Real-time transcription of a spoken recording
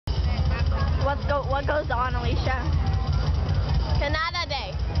What goes on, Alicia? Canada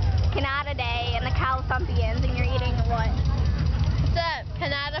Day. Canada Day and the Calthumpians, and you're eating what? It's a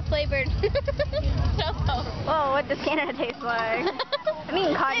Canada flavored choco. Whoa, what does Canada taste like? I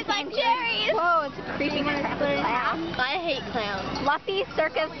mean, cotton It's like candy. cherries. Whoa, it's a creepy clown. I hate clowns. Fluffy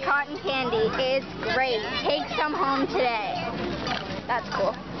Circus cotton candy is great. Take some home today. That's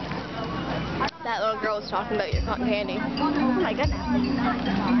cool. That little girl was talking about your cotton candy. Oh my goodness.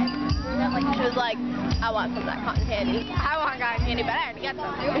 She was like, I want some of that cotton candy. I want cotton candy, but I already got some.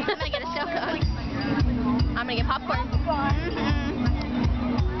 I'm gonna get a shell cone. I'm gonna get popcorn.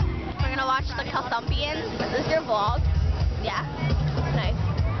 We're gonna watch the Calthumpians. Is this your vlog? Yeah. Nice.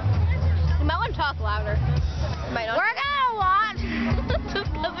 You might want to talk louder. You might not. We're gonna watch.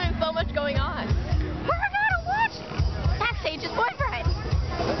 Just because there's so much going on. We're gonna watch Sage's boyfriend.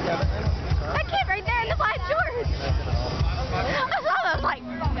 That kid right there in the black shorts. I saw that. I was like,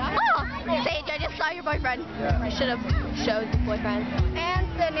 oh, Sage, I just saw your boyfriend. I should have showed the boyfriend.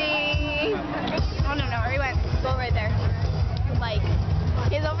 Anthony. Oh no, he went. Go right there. Like,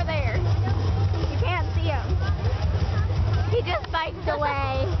 He's over there. You can't see him. He just biked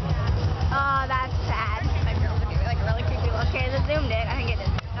away. Oh, that's sad. That girl looking like a really creepy look. Okay, is it zoomed in? I think it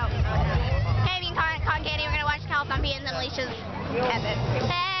is. Oh, no. Hey, being cotton candy, we're gonna watch Calthumpians and Alicia's edit.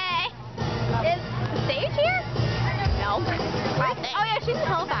 Hey! Is Sage here? no. What? Oh yeah, she's in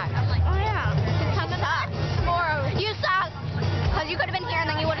Halifax. Oh yeah. She's coming back tomorrow. You suck! Because you could have been here and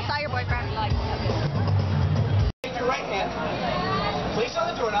then you would have saw your boyfriend. Take your right hand, place on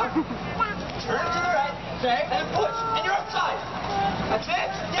the doorknob, turn to the right, okay, and push, and you're outside. That's it?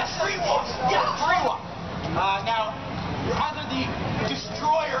 Yes, free walk. Yes, free walk. Now, you're either the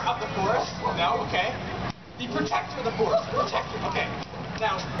destroyer of the forest, no, okay, the protector of the forest, protector, okay.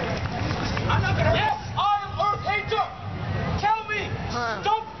 Now, I'm not gonna. Yes, I am Earth Hater. Tell me,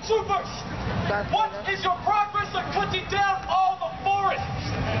 Stump Troopers, what is your progress on cutting down all the forests?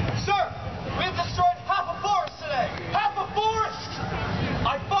 Sir, we've destroyed half a forest today. Half a forest.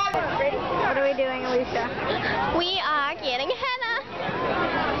 I find. What are we doing, Alicia? We are getting henna.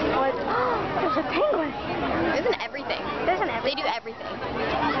 What? There's a penguin. There's an everything. There's an They do everything.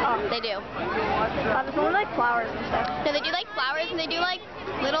 Oh, They do. there's only like flowers and stuff. No, they do like flowers and they do like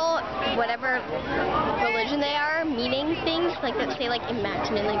little whatever religion they are, meaning things like that say like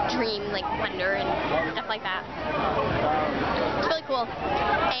imagine and like dream, like wonder and stuff like that. It's really cool.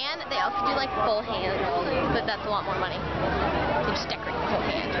 And they also do like full hands, but that's a lot more money. They just decorate the whole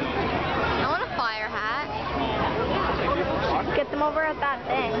hand. I want a fire hat. Get them over at that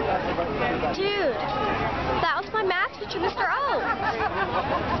thing. Dude, that was my math teacher, Mr. O.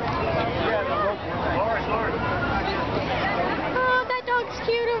 Oh, that dog's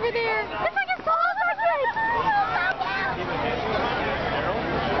cute over there. It's like a solo kid.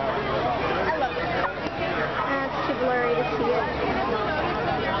 I love it. It's too blurry to see it.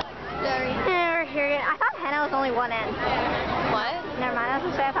 Sorry. We're here. I thought henna was only one end. What? Never mind. I was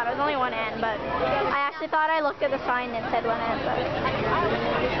gonna say I thought it was only one end, but I actually thought I looked at the sign and it said one end. But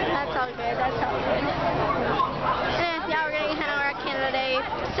that's all good. That's all good. Yeah, we're gonna get henna. We're at Canada Day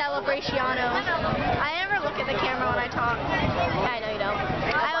Celebrationo. I never look at the camera when I talk. Yeah, I know you don't.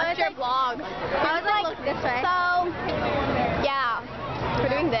 I watch your vlogs. I was like, look this way. So, yeah, we're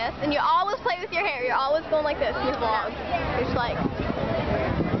doing this, and you always play with your hair. You're always going like this in your vlogs. You're just like,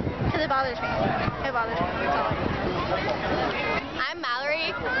 Because it bothers me. It bothers me. That's all. I'm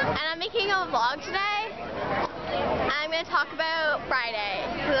Mallory, and I'm making a vlog today. And I'm going to talk about Friday,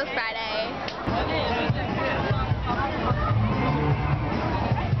 because it was Friday.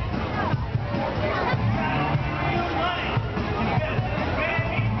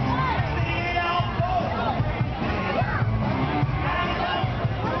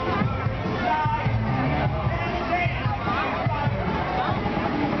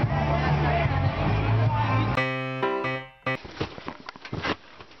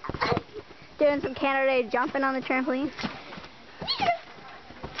 Doing some Canada Day jumping on the trampoline.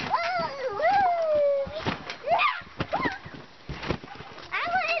 I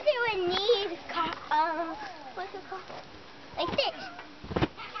want to do a knee, what's it called? Like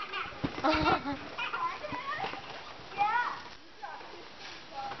this.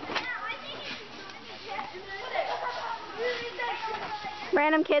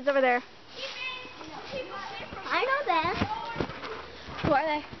 Random kids over there. I know them. Who are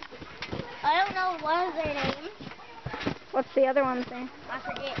they? I don't know what is their name. What's the other one's name? I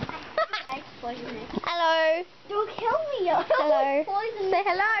forget. Hello. Don't kill me. Hello. Poison Say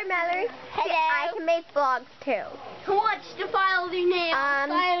hello, Mallory. Hello. I can make vlogs too. Who wants to file their nails?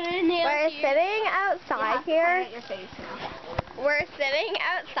 File their nails We're here. sitting outside here. We're sitting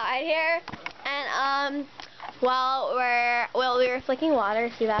outside here, And while we were flicking water,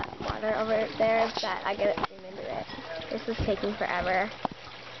 see that water over there? That I gotta zoom into it. This is taking forever.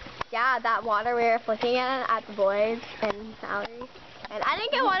 Yeah, that water we were flicking at the boys and Mallory. And I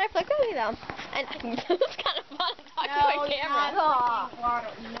didn't get water flicked with me though. And it was kind of fun to talk to my camera.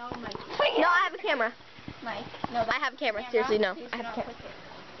 No, I have a camera. Mike. No, I have a camera. Seriously, no. I have a camera.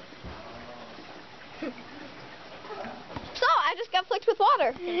 So, I just got flicked with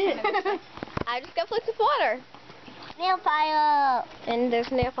water. I just got flicked with water. Nail file. And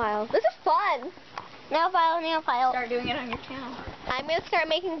there's nail files. This is fun. Nail file, nail file. Start doing it on your channel. I'm going to start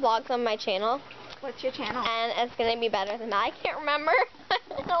making vlogs on my channel. What's your channel? And it's going to be better than that. I can't remember. I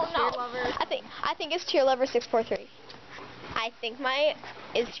don't know. Cheerlover. I think it's Cheerlover643. I think my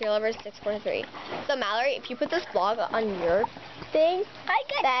is Cheerlover643. So Mallory, if you put this vlog on your thing,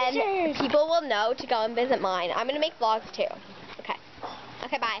 then people will know to go and visit mine. I'm going to make vlogs too. Okay.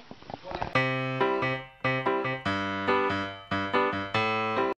 Okay, bye.